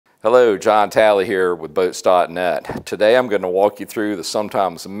Hello, John Talley here with Boats.net. Today I'm going to walk you through the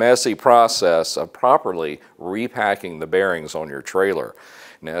sometimes messy process of properly repacking the bearings on your trailer.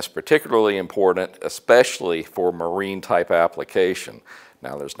 Now, it's particularly important, especially for marine type application.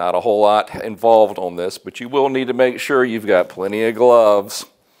 Now, there's not a whole lot involved on this, but you will need to make sure you've got plenty of gloves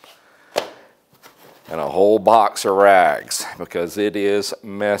and a whole box of rags because it is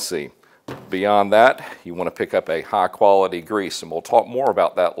messy. Beyond that, you want to pick up a high quality grease, and we'll talk more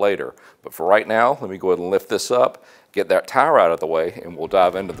about that later. But for right now, let me go ahead and lift this up, get that tire out of the way, and we'll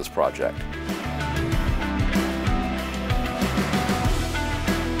dive into this project.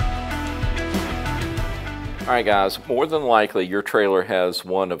 Alright guys, more than likely your trailer has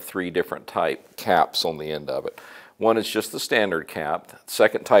one of three different type caps on the end of it. One is just the standard cap. The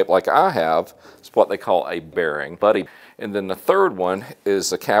second type, like I have, is what they call a bearing buddy. And then the third one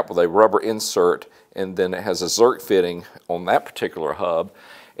is a cap with a rubber insert, and then it has a zerk fitting on that particular hub,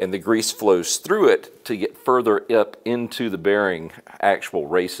 and the grease flows through it to get further up into the bearing actual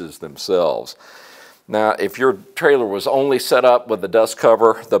races themselves. Now, if your trailer was only set up with the dust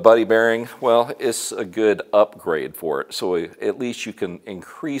cover, the buddy bearing, well, it's a good upgrade for it. So at least you can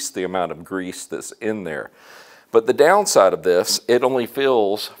increase the amount of grease that's in there. But the downside of this, it only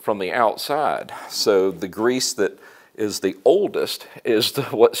fills from the outside. So the grease that is the oldest is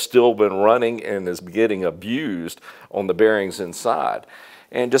what's still been running and is getting abused on the bearings inside.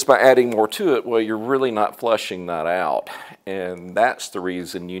 And just by adding more to it, well, you're really not flushing that out. And that's the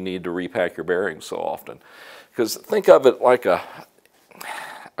reason you need to repack your bearings so often. Because think of it like a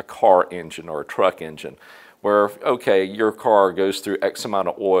car engine or a truck engine, where, okay, your car goes through X amount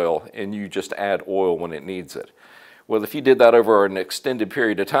of oil and you just add oil when it needs it. Well, if you did that over an extended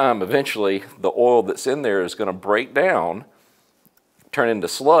period of time, eventually the oil that's in there is going to break down, turn into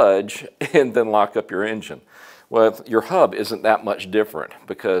sludge, and then lock up your engine. Well, your hub isn't that much different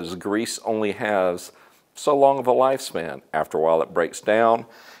because grease only has so long of a lifespan. After a while it breaks down,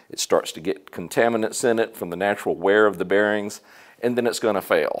 it starts to get contaminants in it from the natural wear of the bearings, and then it's going to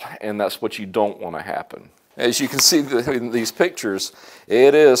fail. And that's what you don't want to happen. As you can see in these pictures,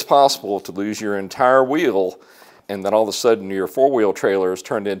 it is possible to lose your entire wheel, and then all of a sudden your four-wheel trailer is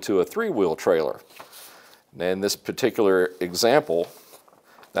turned into a three-wheel trailer. And in this particular example,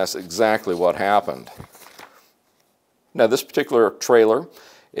 that's exactly what happened. Now this particular trailer,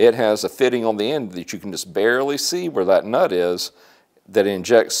 it has a fitting on the end that you can just barely see where that nut is that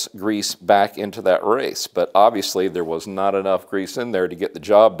injects grease back into that race. But obviously there was not enough grease in there to get the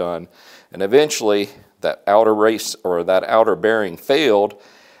job done. And eventually that outer race or that outer bearing failed,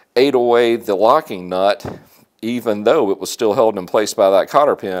 ate away the locking nut, even though it was still held in place by that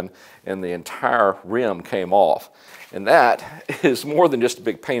cotter pin, and the entire rim came off. And that is more than just a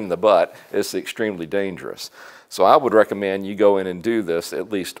big pain in the butt, it's extremely dangerous. So I would recommend you go in and do this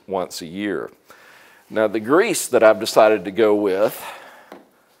at least once a year. Now the grease that I've decided to go with,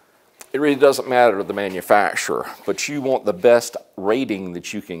 it really doesn't matter to the manufacturer, but you want the best rating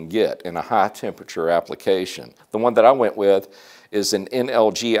that you can get in a high temperature application. The one that I went with is an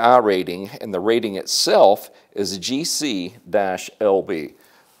NLGI rating, and the rating itself is a GC-LB.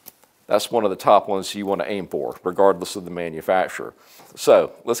 That's one of the top ones you want to aim for, regardless of the manufacturer.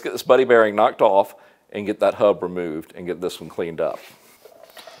 So let's get this buddy bearing knocked off and get that hub removed and get this one cleaned up.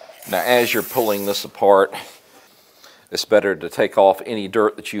 Now, as you're pulling this apart, it's better to take off any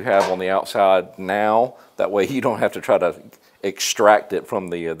dirt that you have on the outside now. That way you don't have to try to extract it from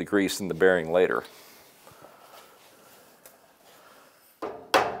the grease in the bearing later.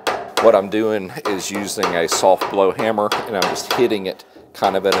 What I'm doing is using a soft blow hammer, and I'm just hitting it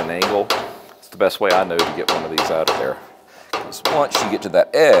kind of at an angle. It's the best way I know to get one of these out of there. Because once you get to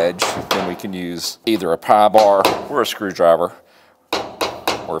that edge, then we can use either a pry bar or a screwdriver,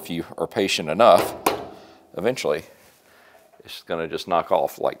 or if you are patient enough, eventually it's going to just knock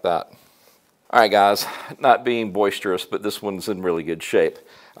off like that. Alright guys, not being boisterous, but this one's in really good shape.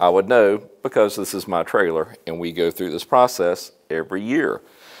 I would know because this is my trailer and we go through this process every year.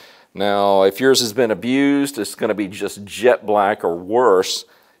 Now, if yours has been abused, it's going to be just jet black or worse.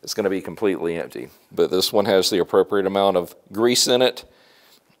 It's going to be completely empty. But this one has the appropriate amount of grease in it.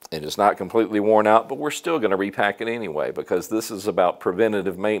 It is not completely worn out, but we're still going to repack it anyway because this is about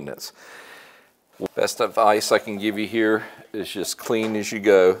preventative maintenance. Best advice I can give you here is just clean as you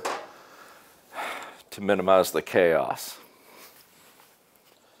go to minimize the chaos.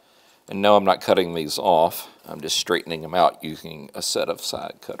 And no, I'm not cutting these off. I'm just straightening them out using a set of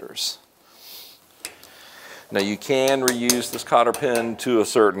side cutters. Now you can reuse this cotter pin to a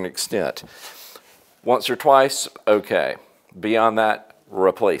certain extent. Once or twice, okay. Beyond that,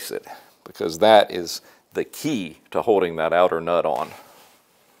 replace it, because that is the key to holding that outer nut on.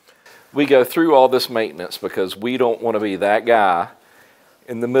 We go through all this maintenance because we don't want to be that guy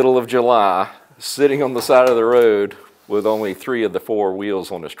in the middle of July sitting on the side of the road with only 3 of the 4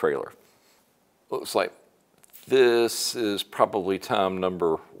 wheels on his trailer. Looks like this is probably time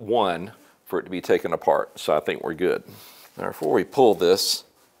number 1 for it to be taken apart, so I think we're good. Now before we pull this,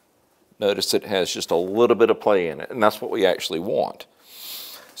 notice it has just a little bit of play in it, and that's what we actually want.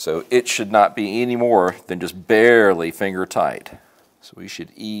 So it should not be any more than just barely finger tight. So we should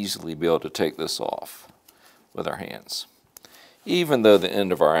easily be able to take this off with our hands. Even though the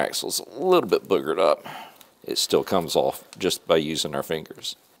end of our axle is a little bit boogered up, it still comes off just by using our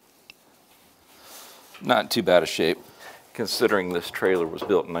fingers. Not too bad a shape, considering this trailer was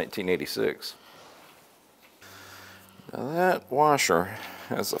built in 1986. Now that washer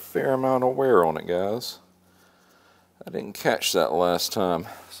has a fair amount of wear on it, guys. I didn't catch that last time,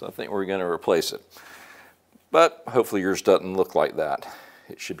 so I think we're going to replace it. But hopefully yours doesn't look like that.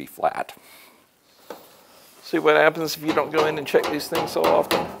 It should be flat. See what happens if you don't go in and check these things so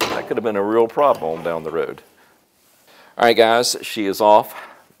often? That could have been a real problem down the road. All right, guys, she is off.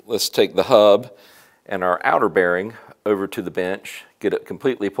 Let's take the hub and our outer bearing over to the bench, get it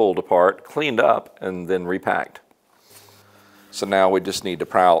completely pulled apart, cleaned up, and then repacked. So now we just need to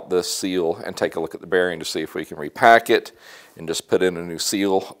pry out this seal and take a look at the bearing to see if we can repack it and just put in a new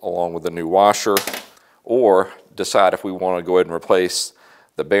seal along with a new washer, or decide if we want to go ahead and replace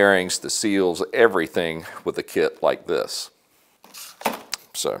the bearings, the seals, everything with a kit like this.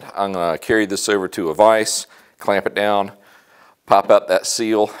 So I'm going to carry this over to a vise, clamp it down, pop out that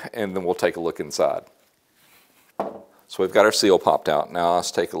seal, and then we'll take a look inside. So we've got our seal popped out. Now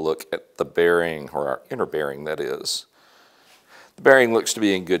let's take a look at the bearing, or our inner bearing that is. The bearing looks to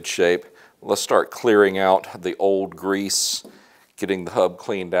be in good shape. Let's start clearing out the old grease, getting the hub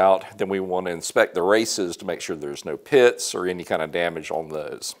cleaned out. Then we want to inspect the races to make sure there's no pits or any kind of damage on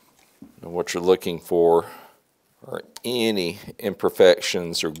those. And what you're looking for are any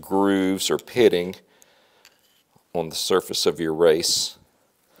imperfections or grooves or pitting on the surface of your race,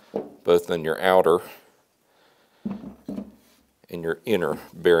 both in your outer and your inner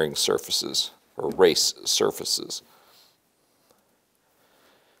bearing surfaces or race surfaces.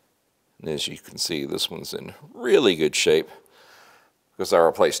 And as you can see, this one's in really good shape because I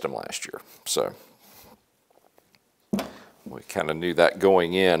replaced them last year. So we kind of knew that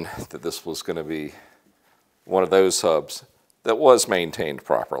going in, that this was going to be one of those hubs that was maintained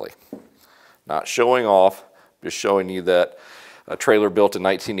properly. Not showing off, just showing you that a trailer built in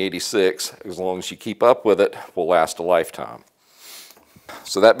 1986, as long as you keep up with it, will last a lifetime.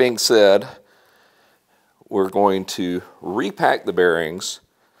 So that being said, we're going to repack the bearings,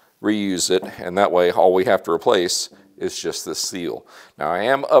 reuse it, and that way all we have to replace is just this seal. Now I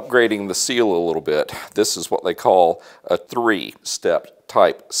am upgrading the seal a little bit. This is what they call a 3-step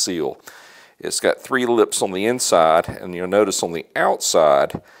type seal. It's got 3 lips on the inside, and you'll notice on the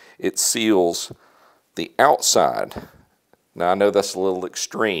outside it seals the outside. Now I know that's a little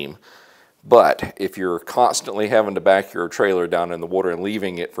extreme, but if you're constantly having to back your trailer down in the water and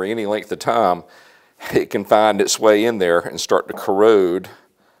leaving it for any length of time, it can find its way in there and start to corrode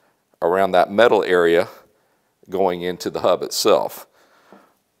around that metal area going into the hub itself.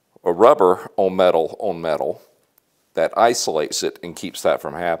 A rubber on metal that isolates it and keeps that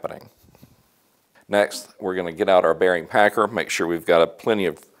from happening. Next, we're going to get out our bearing packer, make sure we've got plenty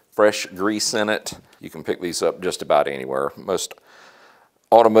of fresh grease in it. You can pick these up just about anywhere. Most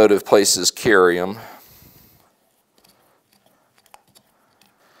automotive places carry them.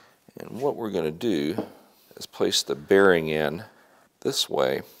 And what we're going to do is place the bearing in this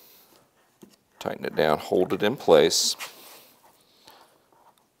way. Tighten it down, hold it in place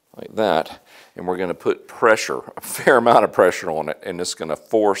like that, and we're going to put pressure, a fair amount of pressure on it, and it's going to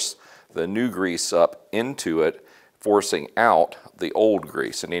force the new grease up into it, forcing out the old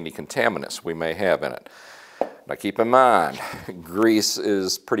grease and any contaminants we may have in it. Now keep in mind, grease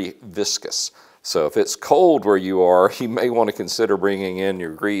is pretty viscous, so if it's cold where you are, you may want to consider bringing in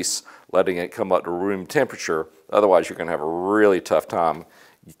your grease, letting it come up to room temperature. Otherwise you're going to have a really tough time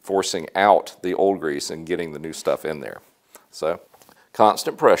forcing out the old grease and getting the new stuff in there. So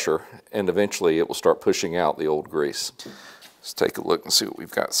constant pressure, and eventually it will start pushing out the old grease. Let's take a look and see what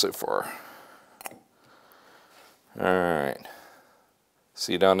we've got so far. All right,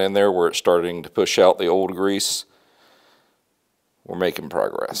 see down in there where it's starting to push out the old grease? We're making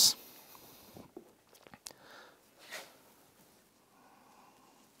progress.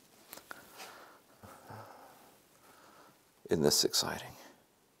 Isn't this exciting?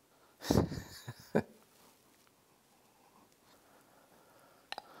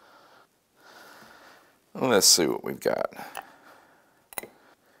 Let's see what we've got.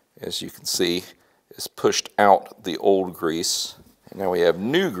 as you can see, has pushed out the old grease. And now we have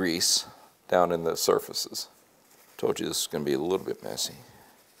new grease down in the surfaces. Told you this is going to be a little bit messy.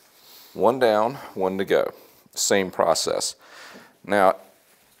 One down, one to go. Same process. Now,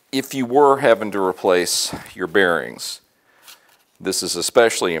 if you were having to replace your bearings, this is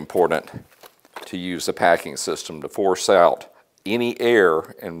especially important to use a packing system to force out any air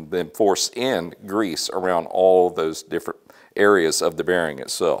and then force in grease around all those different areas of the bearing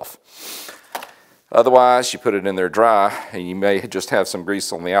itself. Otherwise, you put it in there dry and you may just have some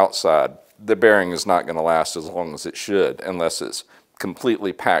grease on the outside. The bearing is not going to last as long as it should unless it's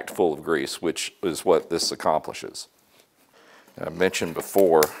completely packed full of grease, which is what this accomplishes. I mentioned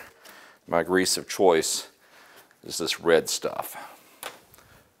before, my grease of choice is this red stuff.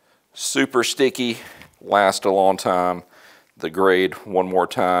 Super sticky, lasts a long time. The grade, one more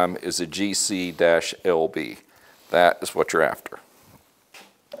time, is a GC-LB. That is what you're after.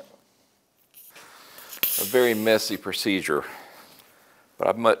 A very messy procedure, but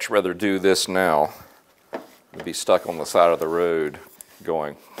I'd much rather do this now than be stuck on the side of the road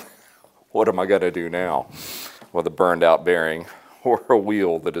going, what am I going to do now with a burned out bearing or a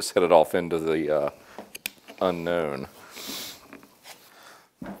wheel that is headed off into the unknown.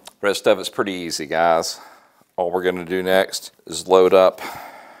 Rest of it's pretty easy, guys. All we're going to do next is load up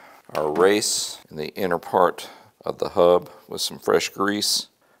our race in the inner part of the hub with some fresh grease.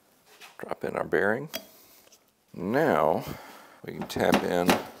 Drop in our bearing. Now we can tap in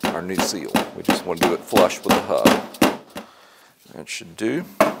our new seal. We just want to do it flush with the hub. That should do.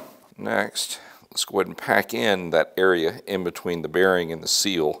 Next, let's go ahead and pack in that area in between the bearing and the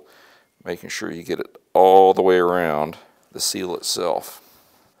seal, making sure you get it all the way around the seal itself.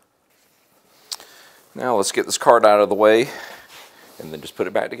 Now let's get this card out of the way and then just put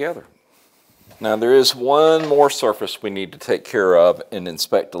it back together. Now there is one more surface we need to take care of and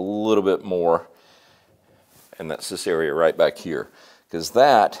inspect a little bit more, and that's this area right back here, because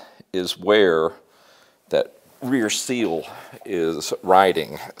that is where that rear seal is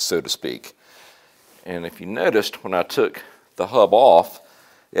riding, so to speak. And if you noticed, when I took the hub off,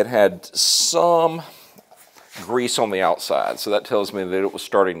 it had some grease on the outside, so that tells me that it was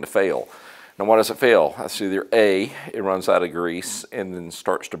starting to fail. Now why does it fail? That's either A, it runs out of grease and then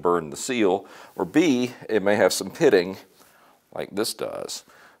starts to burn the seal, or B, it may have some pitting like this does.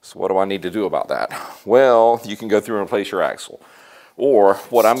 So what do I need to do about that? Well, you can go through and replace your axle. Or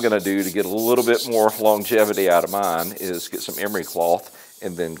what I'm going to do to get a little bit more longevity out of mine is get some emery cloth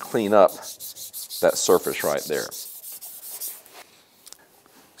and then clean up that surface right there.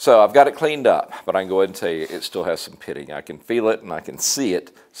 So I've got it cleaned up, but I can go ahead and tell you it still has some pitting. I can feel it and I can see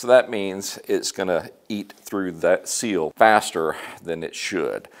it, so that means it's going to eat through that seal faster than it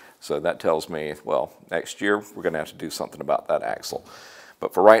should. So that tells me, well, next year we're going to have to do something about that axle.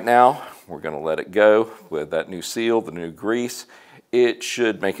 But for right now, we're going to let it go with that new seal, the new grease. It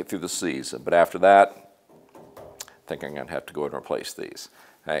should make it through the season, but after that, I think I'm going to have to go ahead and replace these.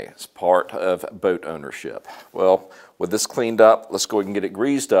 Hey, it's part of boat ownership. Well, with this cleaned up, let's go ahead and get it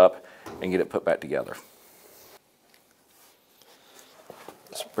greased up and get it put back together.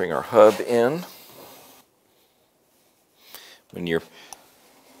 Let's bring our hub in. When you're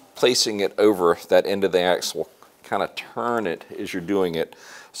placing it over that end of the axle, kind of turn it as you're doing it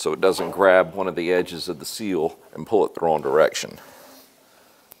so it doesn't grab one of the edges of the seal and pull it the wrong direction.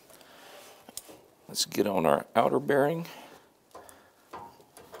 Let's get on our outer bearing.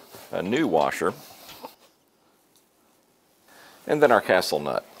 A new washer, and then our castle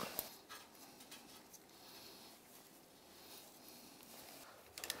nut.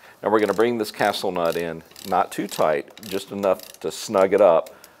 Now we're going to bring this castle nut in, not too tight, just enough to snug it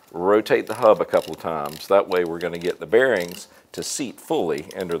up, rotate the hub a couple of times. That way we're going to get the bearings to seat fully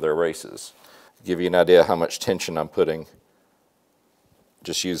into their races. Give you an idea how much tension I'm putting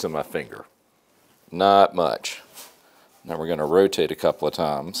just using my finger. Not much. Now we're going to rotate a couple of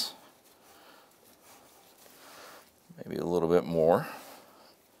times. Maybe a little bit more.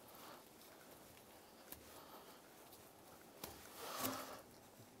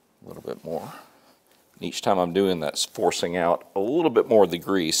 A little bit more. And each time I'm doing that, it's forcing out a little bit more of the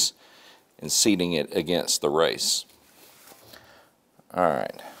grease and seating it against the race. All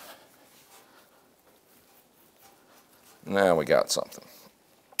right. Now we got something.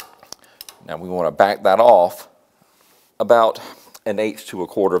 Now we want to back that off about 1/8 to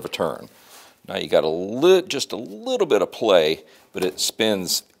 1/4 of a turn. Now you got just a little bit of play, but it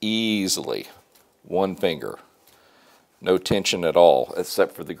spins easily. One finger. No tension at all,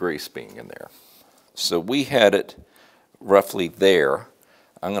 except for the grease being in there. So we had it roughly there.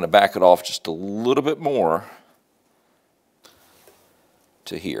 I'm going to back it off just a little bit more.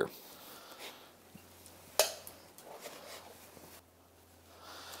 to here.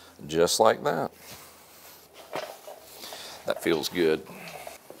 Just like that. That feels good.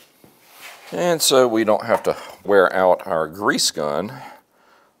 And so we don't have to wear out our grease gun.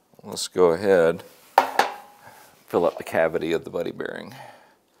 Let's go ahead, fill up the cavity of the buddy bearing.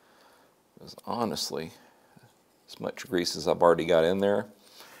 Because honestly, as much grease as I've already got in there,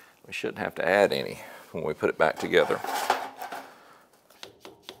 we shouldn't have to add any when we put it back together.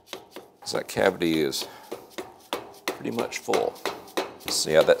 Because that cavity is pretty much full.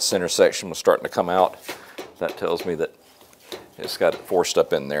 See how that center section was starting to come out? That tells me that it's got it forced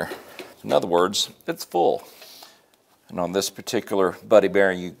up in there. In other words, it's full. And on this particular buddy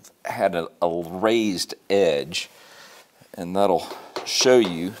bearing, you had a raised edge, and that'll show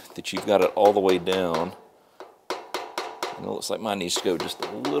you that you've got it all the way down. And it looks like mine needs to go just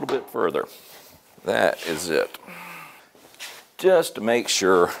a little bit further. That is it. Just to make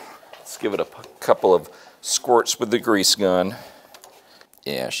sure, let's give it a couple of squirts with the grease gun.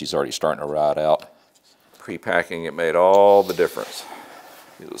 Yeah, she's already starting to ride out. Pre-packing, it made all the difference.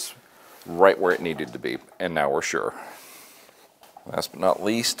 It was right where it needed to be, and now we're sure. Last but not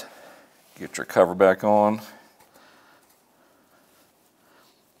least, get your cover back on.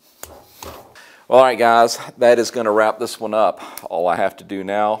 Well, all right, guys, that is going to wrap this one up. All I have to do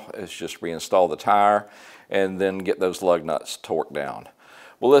now is just reinstall the tire and then get those lug nuts torqued down.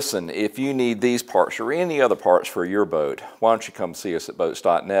 Well, listen, if you need these parts or any other parts for your boat, why don't you come see us at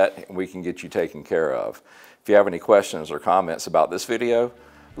boats.net and we can get you taken care of. If you have any questions or comments about this video,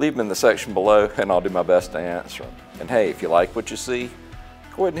 leave them in the section below and I'll do my best to answer them. And hey, if you like what you see,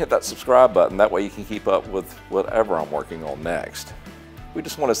 go ahead and hit that subscribe button. That way you can keep up with whatever I'm working on next. We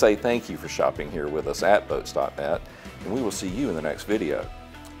just want to say thank you for shopping here with us at boats.net, and we will see you in the next video.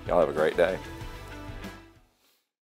 Y'all have a great day.